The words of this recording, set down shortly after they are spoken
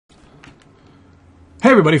Hey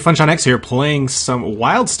everybody, Funshina here playing some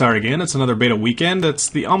Wildstar again. It's another beta weekend.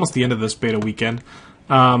 It's almost the end of this beta weekend.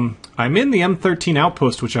 I'm in the M13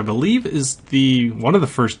 Outpost, which I believe is one of the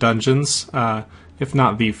first dungeons, if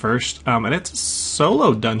not the first. And it's a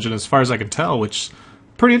solo dungeon as far as I can tell, which is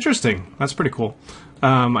pretty interesting. That's pretty cool.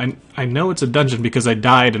 I know it's a dungeon because I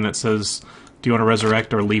died and it says, do you want to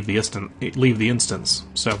resurrect or leave the instance?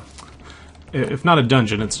 So, if not a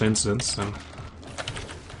dungeon, it's an instance.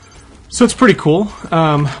 So it's pretty cool.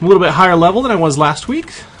 I'm a little bit higher level than I was last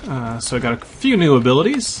week, so I got a few new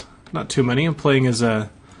abilities. Not too many. I'm playing as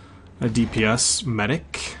a DPS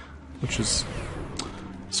medic, which is,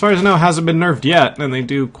 as far as I know, hasn't been nerfed yet, and they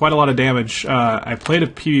do quite a lot of damage. I played a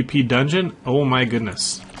PvP dungeon. Oh my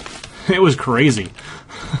goodness, it was crazy.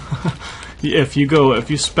 If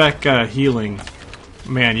you spec healing,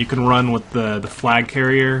 man, you can run with the flag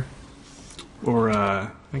carrier, or I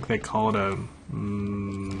think they call it a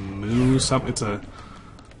something. It's I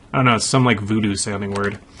don't know. It's some like voodoo sounding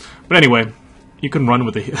word. But anyway, you can run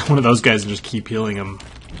with one of those guys and just keep healing them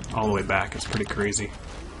all the way back. It's pretty crazy.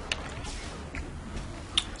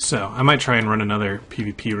 So I might try and run another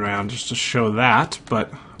PvP round just to show that.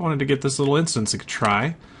 But I wanted to get this little instance to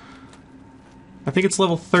try. I think it's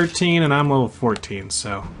level 13 and I'm level 14,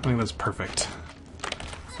 so I think that's perfect.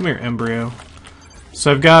 Come here, embryo.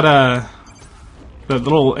 So I've got the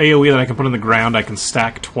little AoE that I can put on the ground. I can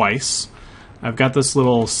stack twice. I've got this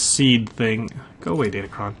little seed thing. Go away,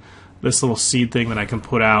 Datacron. This little seed thing that I can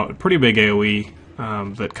put out. A pretty big AoE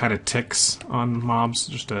that kind of ticks on mobs.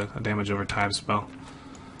 Just a damage over time spell.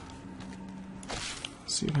 Let's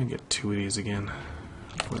see if I can get two of these again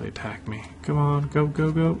before they attack me. Come on, go,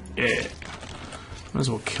 go, go. Yeah. Might as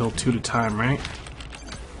well kill two at a time, right?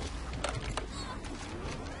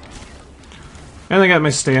 And I got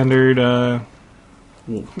my standard,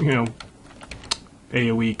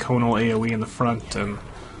 AoE, conal AoE in the front, and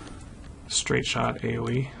straight shot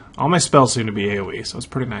AoE. All my spells seem to be AoE, so it's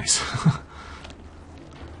pretty nice.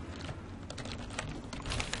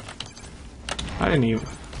 I didn't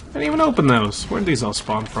even open those. Where did these all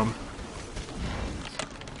spawn from?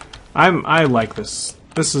 I like this.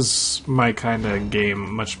 This is my kind of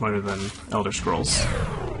game, much better than Elder Scrolls.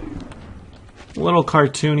 A little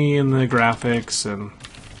cartoony in the graphics,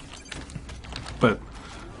 but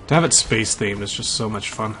to have it space themed is just so much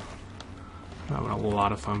fun. I'm having a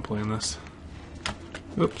lot of fun playing this.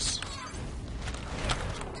 Oops.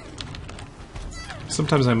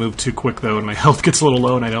 Sometimes I move too quick though and my health gets a little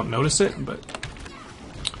low and I don't notice it, but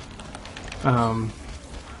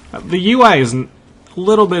the UI is a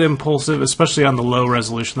little bit impulsive, especially on the low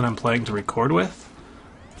resolution that I'm playing to record with.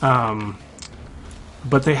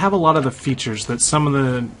 But they have a lot of the features that some of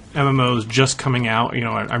the MMOs just coming out,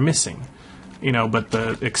 are missing. But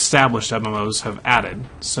the established MMOs have added.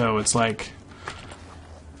 So it's like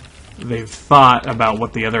they've thought about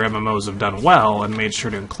what the other MMOs have done well and made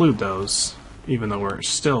sure to include those, even though we're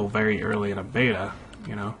still very early in a beta,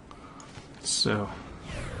 So,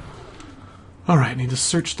 alright, need to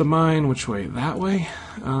search the mine. Which way? That way?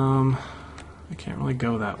 I can't really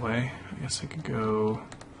go that way. I guess I could go...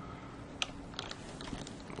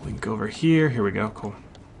 link over here. Here we go. Cool.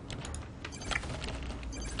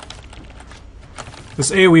 This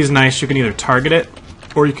AoE is nice. You can either target it,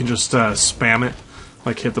 or you can just spam it.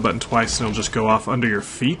 Like hit the button twice and it'll just go off under your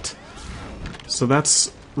feet. So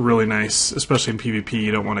that's really nice, especially in PvP.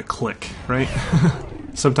 You don't want to click, right?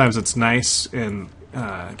 Sometimes it's nice in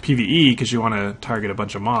PvE because you want to target a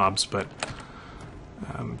bunch of mobs, but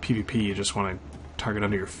PvP you just want to target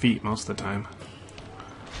under your feet most of the time.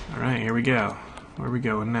 Alright, here we go. Where are we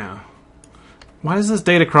going now? Why does this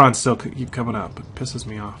Datacron still keep coming up? It pisses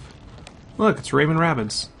me off. Look, it's Raven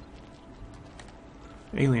Rabbids.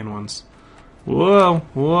 Alien ones. Whoa,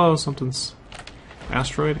 whoa, something's...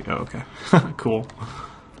 Asteroid? Oh, okay. Cool.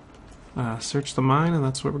 Search the mine, and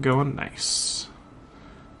that's where we're going. Nice.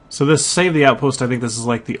 So this Save the Outpost, I think this is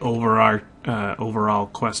like the overall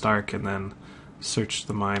quest arc, and then Search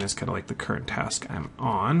the Mine is kind of like the current task I'm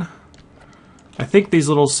on. I think these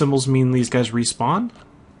little symbols mean these guys respawn.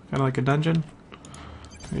 Kind of like a dungeon.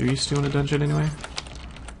 Are you used to in a dungeon anyway?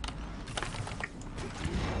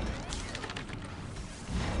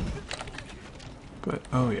 But,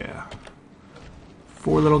 oh yeah.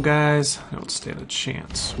 4 little guys. I don't stand a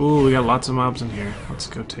chance. Ooh, we got lots of mobs in here. Let's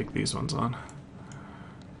go take these ones on.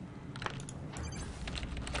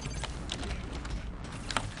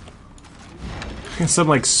 Got some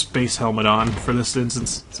like space helmet on for this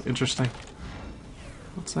instance. It's interesting.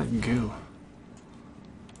 What's that goo?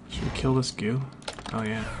 Should we kill this goo? Oh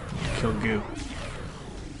yeah, kill goo.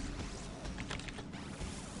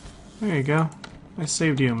 There you go. I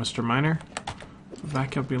saved you, Mr. Miner.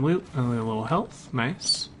 Back up your loot, and a little health.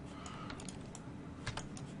 Nice.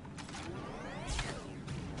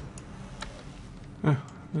 Oh,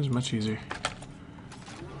 this is much easier.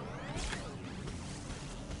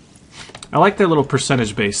 I like their little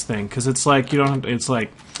percentage-based thing, because it's like, you don't, it's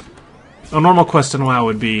like, a normal quest in WoW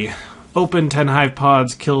would be open 10 hive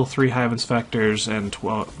pods, kill 3 hive inspectors, and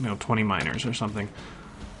 20 miners or something.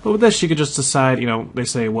 But with this, you could just decide, they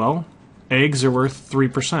say, well, eggs are worth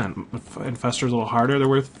 3%. If infestors a little harder, they're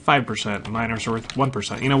worth 5%. Miners are worth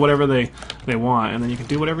 1%. Whatever they want, and then you can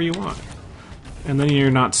do whatever you want. And then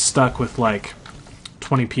you're not stuck with, like,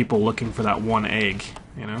 20 people looking for that one egg,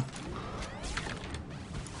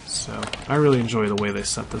 So, I really enjoy the way they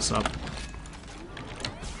set this up.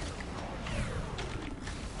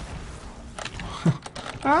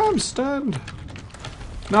 I'm stunned.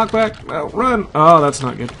 Knockback. Oh, run. Oh, that's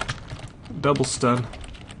not good. Double stun.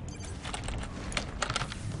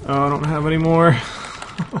 Oh, I don't have any more.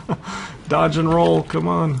 Dodge and roll. Come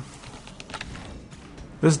on.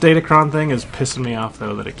 This Datacron thing is pissing me off,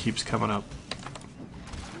 though, that it keeps coming up.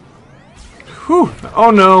 Whew.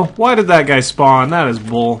 Oh, no. Why did that guy spawn? That is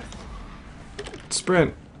bull.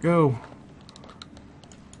 Sprint. Go.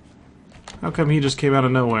 How come he just came out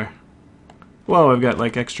of nowhere? Whoa, I've got,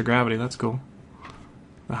 like, extra gravity. That's cool.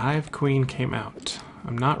 The Hive Queen came out.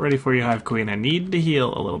 I'm not ready for you, Hive Queen. I need to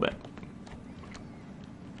heal a little bit.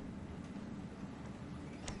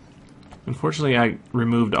 Unfortunately, I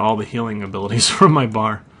removed all the healing abilities from my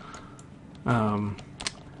bar.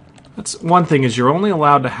 That's one thing, is you're only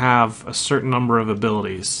allowed to have a certain number of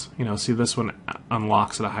abilities. See, this one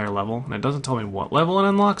unlocks at a higher level, and it doesn't tell me what level it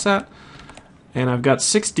unlocks at. And I've got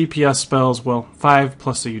 6 DPS spells, well,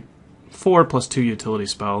 4 plus 2 utility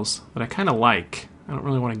spells that I kind of like. I don't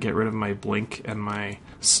really want to get rid of my blink and my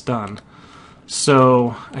stun.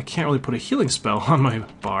 So I can't really put a healing spell on my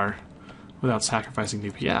bar without sacrificing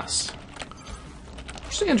DPS.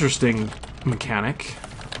 It's an interesting mechanic.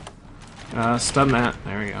 Stun that.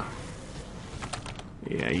 There we go.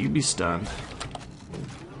 Yeah, you'd be stunned.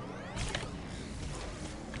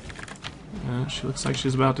 She looks like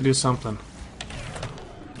she's about to do something.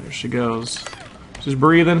 There she goes. She's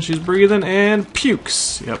breathing, and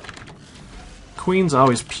pukes. Yep. Queens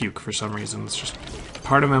always puke for some reason. It's just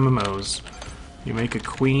part of MMOs. You make a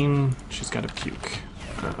queen, she's got to puke.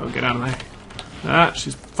 Oh, get out of there. Ah,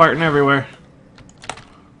 she's farting everywhere.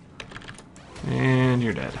 And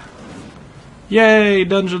you're dead. Yay,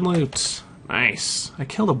 dungeon loot. Nice. I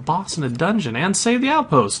killed a boss in a dungeon and saved the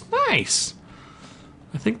outpost. Nice.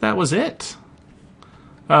 I think that was it.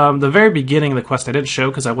 The very beginning of the quest I didn't show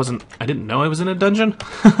because I didn't know I was in a dungeon.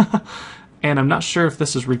 And I'm not sure if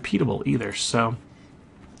this is repeatable either, so.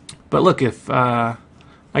 But look, if I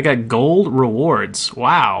got gold rewards.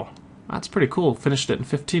 Wow. That's pretty cool. Finished it in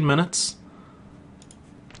 15 minutes.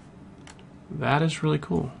 That is really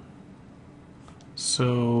cool.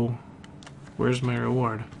 So, where's my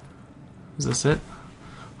reward? Is this it?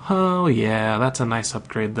 Oh yeah, that's a nice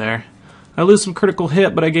upgrade there. I lose some critical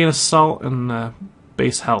hit, but I gain assault and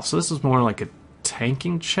base health. So this is more like a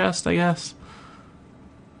tanking chest, I guess.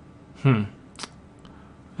 I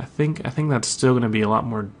think that's still going to be a lot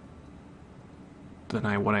more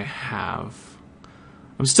than what I have.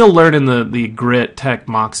 I'm still learning the grit, tech,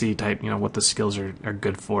 moxie type, what the skills are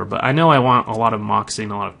good for. But I know I want a lot of moxie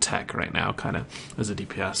and a lot of tech right now, kind of, as a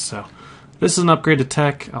DPS. So this is an upgrade to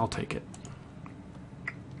tech. I'll take it.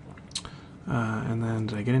 And then,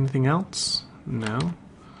 did I get anything else? No.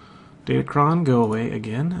 Datacron, go away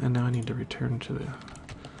again. And now I need to return to the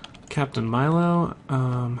Captain Milo.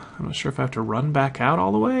 I'm not sure if I have to run back out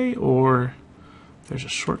all the way, or if there's a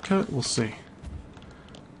shortcut. We'll see.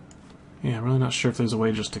 Yeah, I'm really not sure if there's a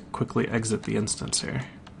way just to quickly exit the instance here.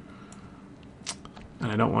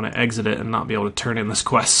 And I don't want to exit it and not be able to turn in this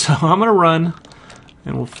quest, so I'm going to run,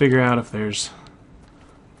 and we'll figure out if there's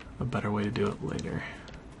a better way to do it later.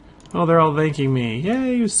 Oh, they're all thanking me.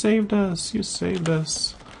 Yay, you saved us. You saved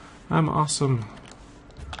us. I'm awesome.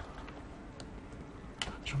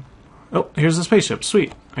 Oh, here's the spaceship.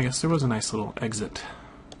 Sweet. I guess there was a nice little exit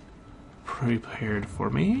prepared for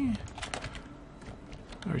me.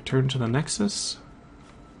 I return to the Nexus.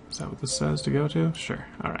 Is that what this says to go to? Sure.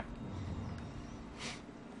 Alright.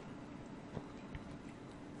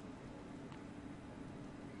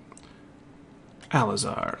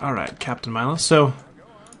 Alizar. Alright, Captain Milo. So,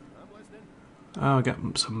 oh, I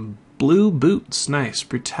got some blue boots. Nice.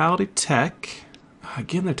 Brutality tech.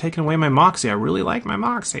 Again, they're taking away my moxie. I really like my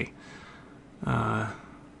moxie. Alright,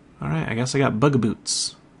 I guess I got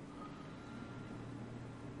bugaboots.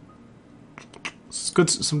 It's good,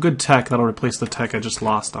 some good tech that'll replace the tech I just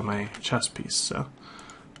lost on my chest piece. So,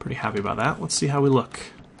 Pretty happy about that. Let's see how we look.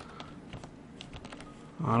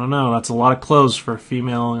 I don't know, that's a lot of clothes for a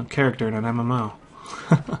female character in an MMO.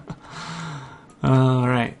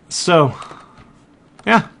 Alright, so,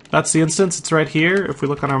 yeah, that's the instance. It's right here. If we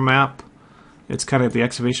look on our map, it's kind of the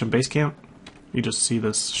excavation base camp. You just see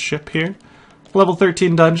this ship here. Level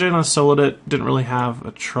 13 dungeon, I soloed it. Didn't really have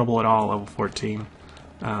a trouble at all, level 14.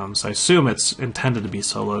 So I assume it's intended to be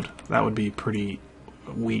soloed. That would be pretty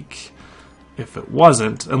weak if it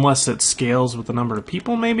wasn't, unless it scales with the number of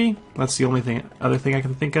people, maybe? That's the only other thing I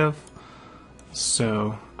can think of.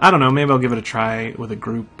 So, I don't know, maybe I'll give it a try with a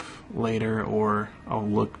group later, or I'll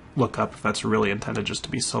look up if that's really intended just to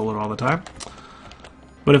be soloed all the time.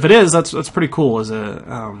 But if it is, that's pretty cool as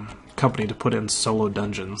a company to put in solo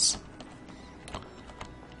dungeons.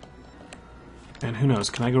 And who knows,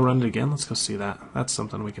 can I go run it again? Let's go see that. That's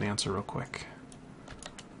something we can answer real quick.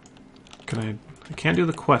 I can't do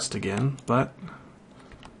the quest again, but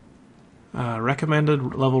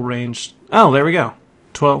recommended level range. Oh, there we go.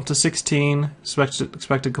 12 to 16,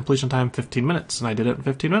 expected completion time 15 minutes, and I did it in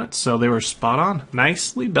 15 minutes, so they were spot on.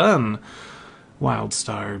 Nicely done,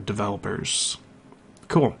 Wildstar developers.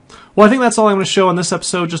 Cool. Well, I think that's all I'm going to show on this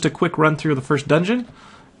episode, just a quick run through of the first dungeon,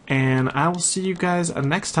 and I will see you guys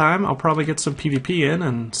next time. I'll probably get some PvP in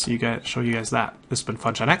and show you guys that. This has been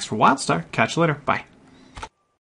Funshina for Wildstar. Catch you later. Bye.